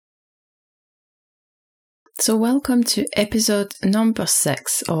So welcome to episode number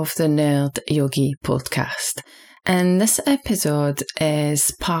 6 of the Nerd Yogi podcast. And this episode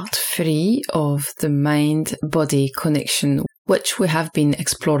is part 3 of the mind-body connection, which we have been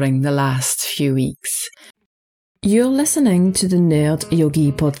exploring the last few weeks. You're listening to the Nerd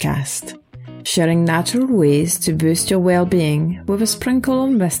Yogi podcast, sharing natural ways to boost your well-being with a sprinkle of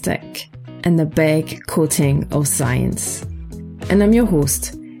mystic and a big coating of science. And I'm your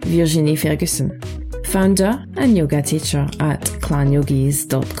host, Virginie Ferguson, founder and yoga teacher at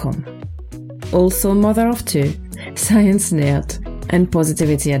clanyogis.com. Also mother of 2, science nerd, and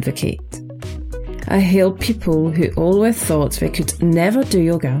positivity advocate. I help people who always thought they could never do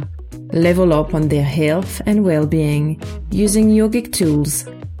yoga level up on their health and well-being using yogic tools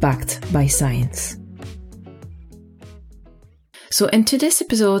backed by science. So in today's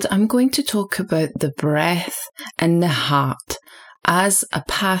episode, I'm going to talk about the breath and the heart as a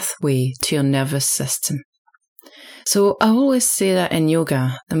pathway to your nervous system. So I always say that in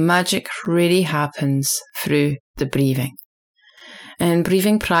yoga, the magic really happens through the breathing. And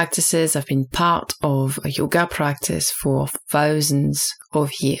breathing practices have been part of a yoga practice for thousands of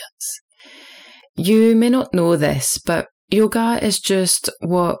years. You may not know this, but yoga is just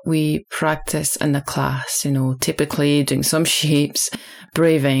what we practice in the class, typically doing some shapes,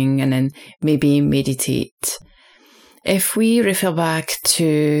 breathing, and then maybe meditate. If we refer back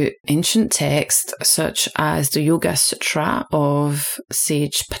to ancient texts such as the Yoga Sutra of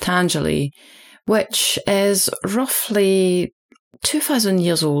sage Patanjali, which is roughly 2,000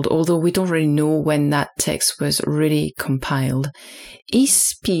 years old, although we don't really know when that text was really compiled, he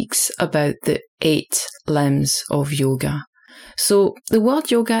speaks about the 8 limbs of yoga. So the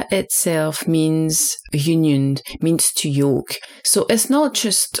word yoga itself means union, means to yoke. So it's not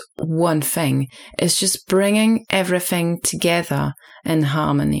just one thing, it's just bringing everything together in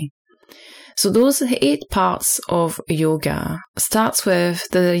harmony. So those 8 parts of yoga starts with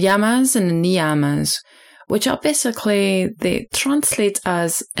the yamas and the niyamas, which are basically, they translate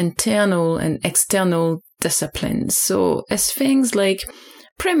as internal and external disciplines. So it's things like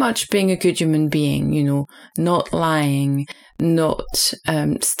pretty much being a good human being, not lying, not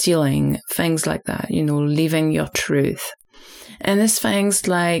stealing, things like that, living your truth. And there's things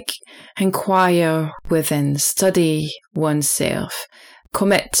like inquire within, study oneself,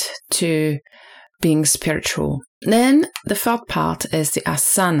 commit to being spiritual. Then the third part is the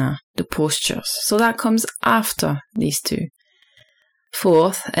asana, the postures. So that comes after these 2.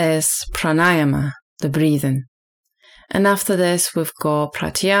 Fourth is pranayama, the breathing. And after this, we've got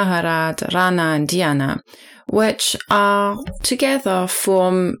pratyahara, dharana, and dhyana, which are together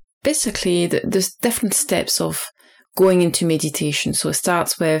form basically the different steps of going into meditation. So it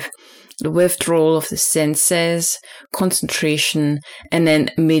starts with the withdrawal of the senses, concentration, and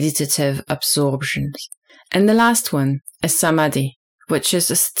then meditative absorption. And the last one is samadhi, which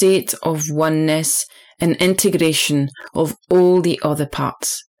is a state of oneness and integration of all the other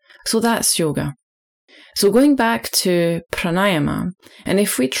parts. So that's yoga. So going back to pranayama, and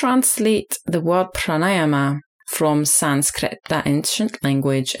if we translate the word pranayama from Sanskrit, that ancient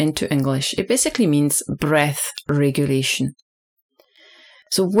language, into English, it basically means breath regulation.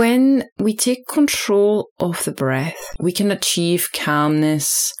 So when we take control of the breath, we can achieve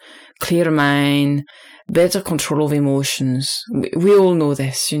calmness, clear mind, better control of emotions. We all know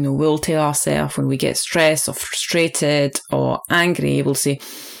this, we'll tell ourselves when we get stressed or frustrated or angry, we'll say,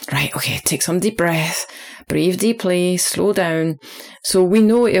 right, okay, take some deep breath, breathe deeply, slow down. So we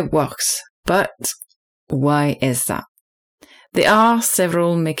know it works, but why is that? There are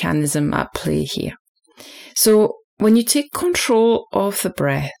several mechanisms at play here. So when you take control of the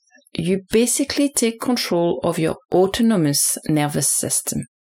breath, you basically take control of your autonomous nervous system.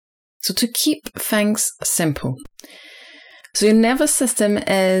 So to keep things simple, so your nervous system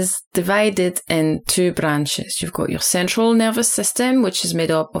is divided in 2 branches. You've got your central nervous system, which is made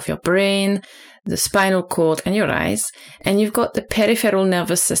up of your brain, the spinal cord, and your eyes. And you've got the peripheral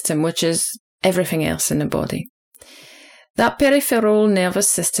nervous system, which is everything else in the body. That peripheral nervous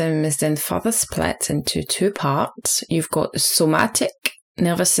system is then further split into 2 parts. You've got the somatic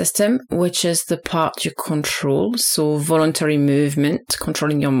nervous system, which is the part you control, so voluntary movement,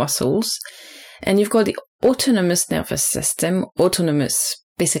 controlling your muscles. And you've got the autonomous nervous system. Autonomous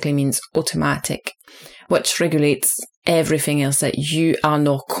basically means automatic, which regulates everything else that you are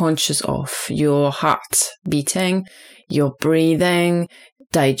not conscious of. Your heart beating, your breathing,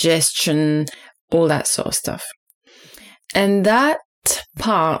 digestion, all that sort of stuff. And that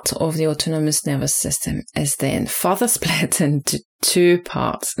part of the autonomous nervous system is then further split into 2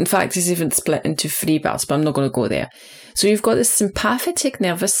 parts. In fact, it's even split into 3 parts, but I'm not going to go there. So you've got the sympathetic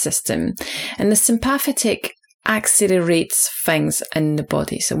nervous system, and the sympathetic accelerates things in the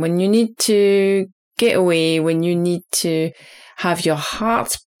body. So when you need to get away, when you need to have your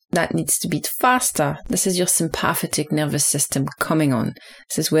heart that needs to beat faster, this is your sympathetic nervous system coming on.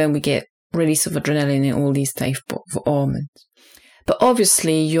 This is when we get release of adrenaline and all these type of hormones. But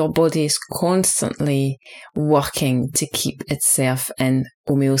obviously your body is constantly working to keep itself in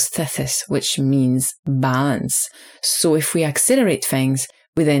homeostasis, which means balance. So if we accelerate things,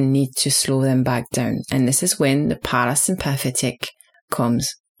 we then need to slow them back down. And this is when the parasympathetic comes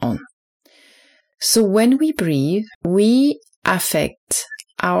on. So when we breathe, we affect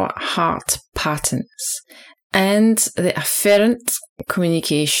our heart patterns and the afferent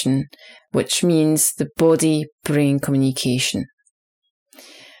communication, which means the body-brain communication.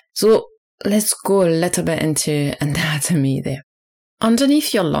 So let's go a little bit into anatomy there.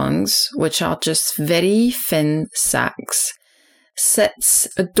 Underneath your lungs, which are just very thin sacs, sits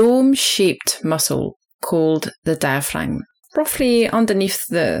a dome-shaped muscle called the diaphragm, roughly underneath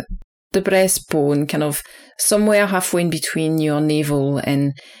the breastbone, kind of somewhere halfway in between your navel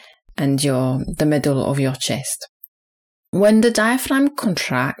and the middle of your chest. When the diaphragm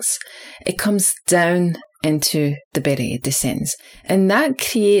contracts, it comes down into the belly, it descends, and that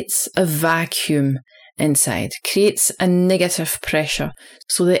creates a vacuum inside, creates a negative pressure,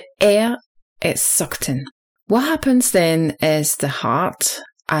 so the air is sucked in. What happens then is the heart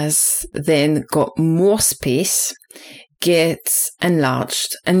has then got more space, gets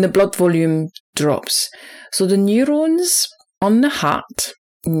enlarged, and the blood volume drops. So the neurons on the heart,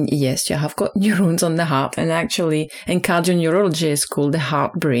 yes, you have got neurons on the heart, and actually in cardioneurology it's called the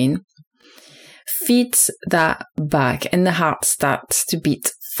heart brain, feeds that back, and the heart starts to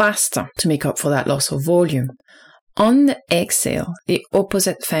beat faster to make up for that loss of volume. On the exhale, the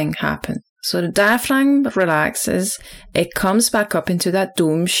opposite thing happens. So the diaphragm relaxes, it comes back up into that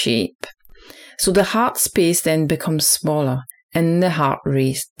dome shape. So the heart space then becomes smaller and the heart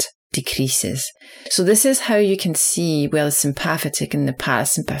rate decreases. So this is how you can see where the sympathetic and the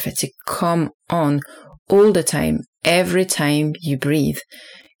parasympathetic come on all the time, every time you breathe.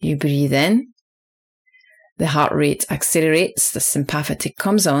 You breathe in, the heart rate accelerates, the sympathetic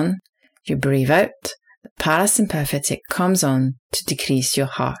comes on, you breathe out, the parasympathetic comes on to decrease your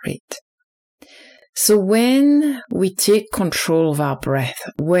heart rate. So when we take control of our breath,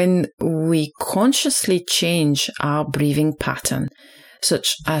 when we consciously change our breathing pattern,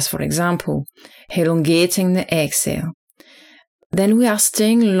 such as, for example, elongating the exhale, then we are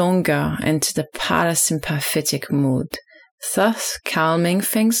staying longer into the parasympathetic mode, thus calming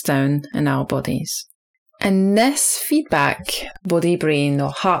things down in our bodies. And this feedback, body-brain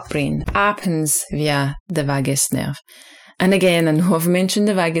or heart-brain, happens via the vagus nerve. And again, I know I've mentioned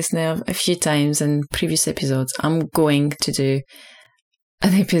the vagus nerve a few times in previous episodes. I'm going to do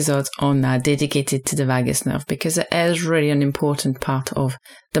an episode on that dedicated to the vagus nerve because it is really an important part of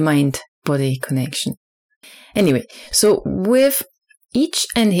the mind-body connection. Anyway, so with each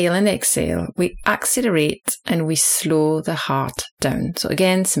inhale and exhale, we accelerate and we slow the heart down. So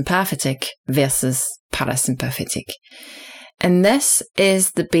again, sympathetic versus parasympathetic. And this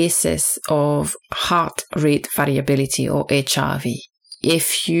is the basis of heart rate variability, or HRV.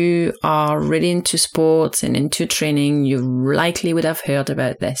 If you are really into sports and into training, you likely would have heard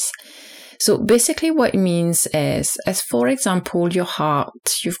about this. So basically what it means is, as for example, your heart,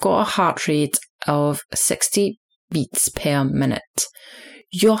 you've got a heart rate of 60 beats per minute.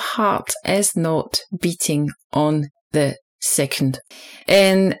 Your heart is not beating on the second.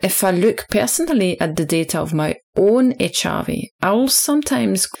 And if I look personally at the data of my own HRV, I'll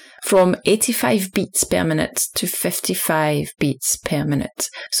sometimes from 85 beats per minute to 55 beats per minute.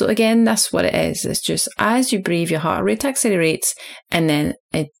 So again, that's what it is. It's just as you breathe, your heart rate accelerates and then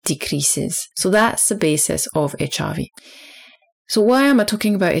it decreases. So that's the basis of HRV. So why am I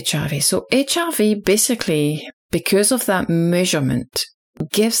talking about HRV? So HRV basically, because of that measurement,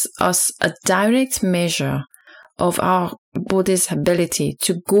 gives us a direct measure of our body's ability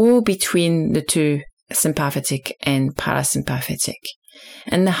to go between the two, sympathetic and parasympathetic.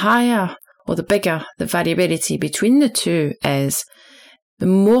 And the higher or the bigger the variability between the two is, the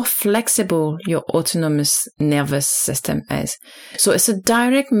more flexible your autonomous nervous system is. So it's a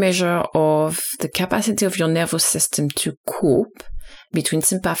direct measure of the capacity of your nervous system to cope between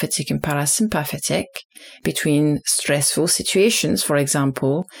sympathetic and parasympathetic, between stressful situations, for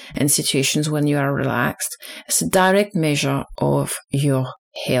example, and situations when you are relaxed. It's a direct measure of your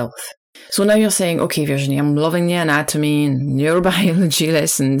health. So now you're saying, okay, Virginie, I'm loving the anatomy and neurobiology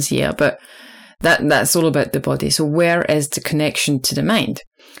lessons here, but that's all about the body. So where is the connection to the mind?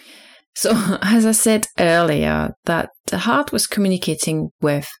 So, as I said earlier, that the heart was communicating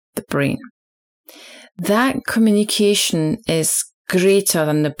with the brain. That communication is greater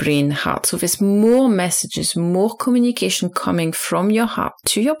than the brain-heart. So there's more messages, more communication coming from your heart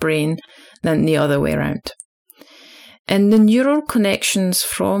to your brain than the other way around. And the neural connections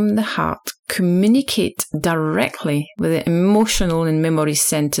from the heart communicate directly with the emotional and memory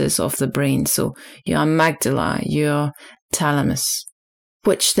centers of the brain. So your amygdala, your thalamus,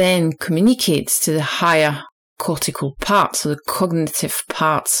 which then communicates to the higher cortical parts, so the cognitive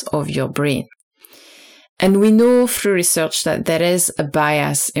parts of your brain. And we know through research that there is a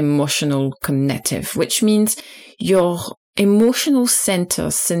bias emotional cognitive, which means your emotional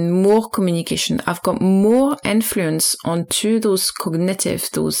centers and more communication have got more influence onto those cognitive,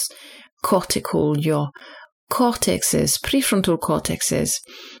 those cortical, your cortexes, prefrontal cortexes,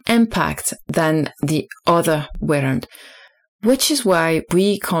 impact than the other way around. Which is why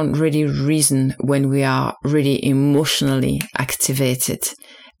we can't really reason when we are really emotionally activated,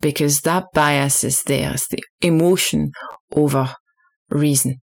 because that bias is there. It's the emotion over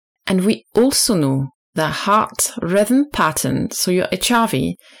reason. And we also know that heart rhythm pattern, so your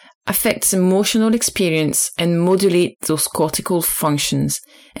HRV, affects emotional experience and modulate those cortical functions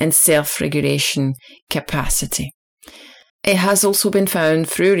and self-regulation capacity. It has also been found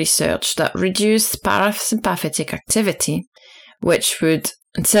through research that reduced parasympathetic activity, which would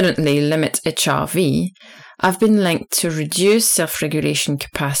incidentally limit HRV, have been linked to reduced self-regulation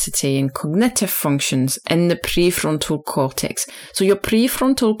capacity and cognitive functions in the prefrontal cortex. So your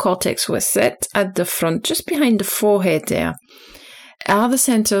prefrontal cortex will sit at the front, just behind the forehead there, are the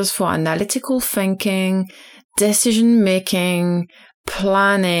centers for analytical thinking, decision-making,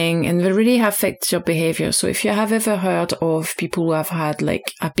 planning, and they really affect your behavior. So if you have ever heard of people who have had,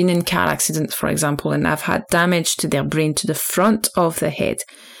 I've been in car accidents, for example, and have had damage to their brain to the front of the head.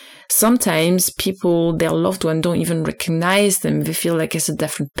 Sometimes people, their loved one, don't even recognize them. They feel like it's a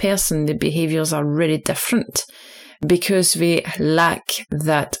different person. Their behaviors are really different because they lack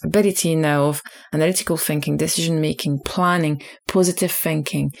that ability now of analytical thinking, decision-making, planning, positive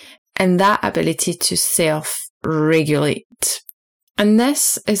thinking, and that ability to self-regulate. And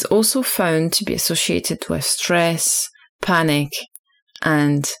this is also found to be associated with stress, panic,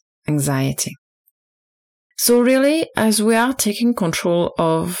 and anxiety. So really, as we are taking control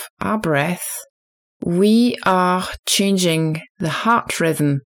of our breath, we are changing the heart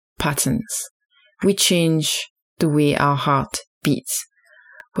rhythm patterns. We change the way our heart beats,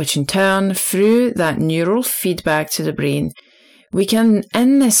 which in turn, through that neural feedback to the brain, we can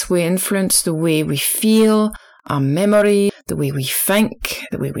in this way influence the way we feel, our memory, the way we think,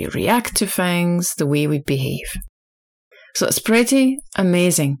 the way we react to things, the way we behave. So it's pretty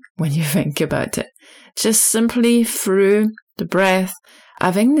amazing when you think about it. Just simply through the breath,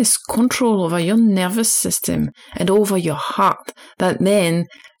 having this control over your nervous system and over your heart that then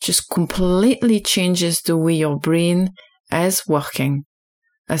just completely changes the way your brain is working.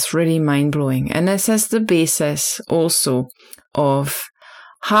 It's really mind-blowing. And this is the basis also of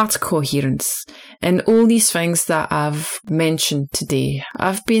heart coherence. And all these things that I've mentioned today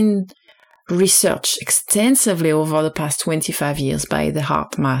have been researched extensively over the past 25 years by the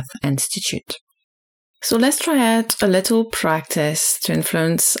HeartMath Institute. So let's try out a little practice to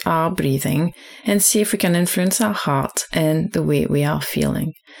influence our breathing and see if we can influence our heart and the way we are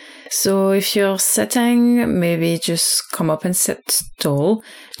feeling. So if you're sitting, maybe just come up and sit tall,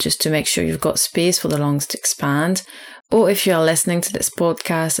 just to make sure you've got space for the lungs to expand. Or if you're listening to this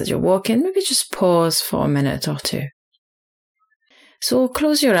podcast as you're walking, maybe just pause for a minute or two. So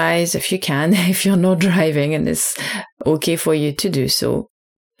close your eyes if you can, if you're not driving and it's okay for you to do so.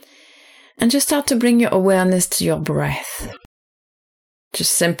 And just start to bring your awareness to your breath.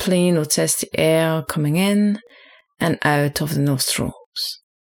 Just simply notice the air coming in and out of the nostrils.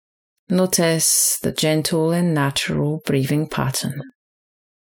 Notice the gentle and natural breathing pattern.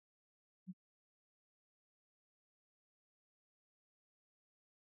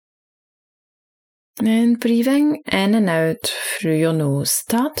 And breathing in and out through your nose,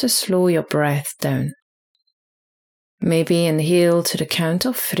 start to slow your breath down. Maybe inhale to the count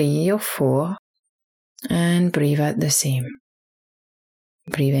of 3 or 4 and breathe out the same.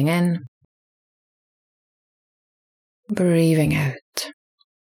 Breathing in, breathing out.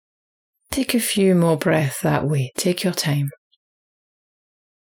 Take a few more breaths that way. Take your time.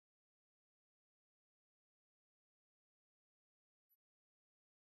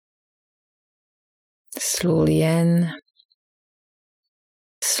 Slowly in,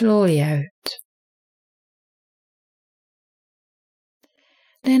 slowly out.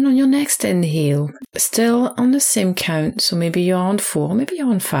 Then on your next inhale, still on the same count, so maybe you're on 4, maybe you're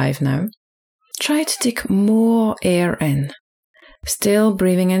on 5 now. Try to take more air in, still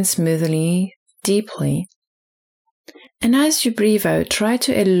breathing in smoothly, deeply. And as you breathe out, try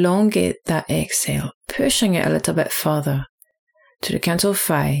to elongate that exhale, pushing it a little bit further to the count of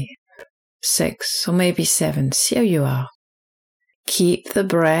 5, 6, or maybe 7. See how you are. Keep the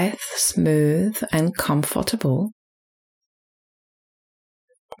breath smooth and comfortable.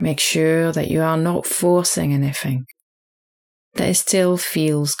 Make sure that you are not forcing anything, that it still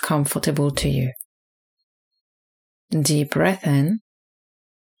feels comfortable to you. Deep breath in,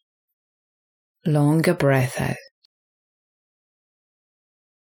 longer breath out.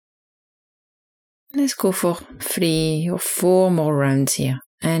 Let's go for 3 or 4 more rounds here.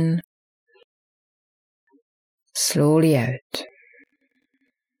 In, slowly out.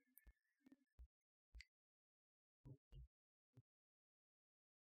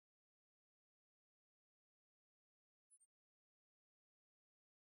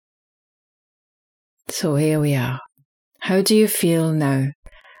 So here we are. How do you feel now?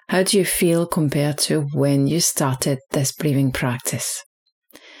 How do you feel compared to when you started this breathing practice?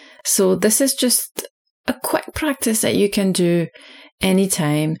 So this is just a quick practice that you can do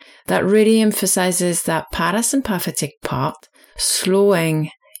anytime that really emphasizes that parasympathetic part, slowing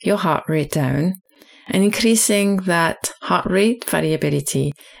your heart rate down and increasing that heart rate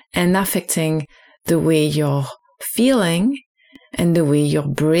variability and affecting the way you're feeling and the way your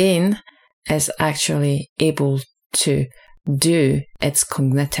brain is actually able to do its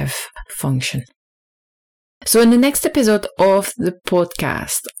cognitive function. So in the next episode of the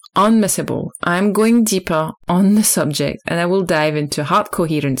podcast, Unmissable, I'm going deeper on the subject and I will dive into heart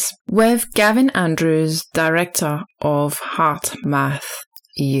coherence with Gavin Andrews, Director of HeartMath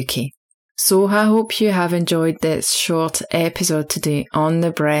UK. So I hope you have enjoyed this short episode today on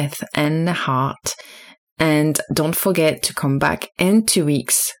the breath and the heart. And don't forget to come back in 2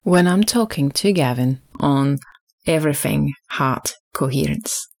 weeks when I'm talking to Gavin on everything heart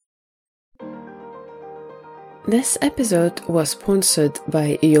coherence. This episode was sponsored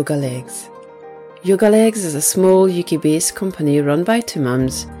by Yoga Legs. Yoga Legs is a small UK-based company run by 2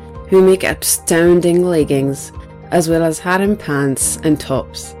 mums who make astounding leggings as well as harem pants and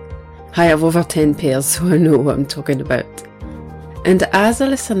tops. I have over 10 pairs, so I know what I'm talking about. And as a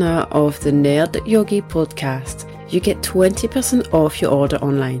listener of the Nerd Yogi podcast, you get 20% off your order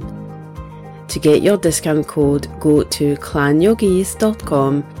online. To get your discount code, go to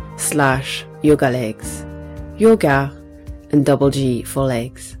clanyogis.com/yogalegs. Yoga and double G for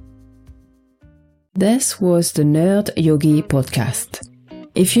legs. This was the Nerd Yogi podcast.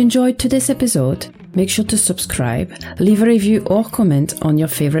 If you enjoyed today's episode, make sure to subscribe, leave a review or comment on your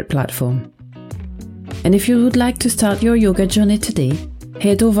favorite platform. And if you would like to start your yoga journey today,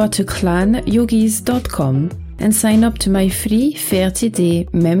 head over to clanyogis.com and sign up to my free 30-day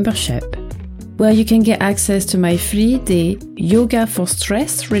membership, where you can get access to my 3-day Yoga for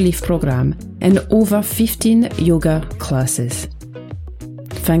Stress Relief program and over 15 yoga classes.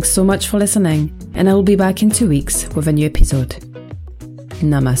 Thanks so much for listening, and I will be back in 2 weeks with a new episode.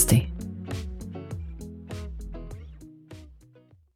 Namaste.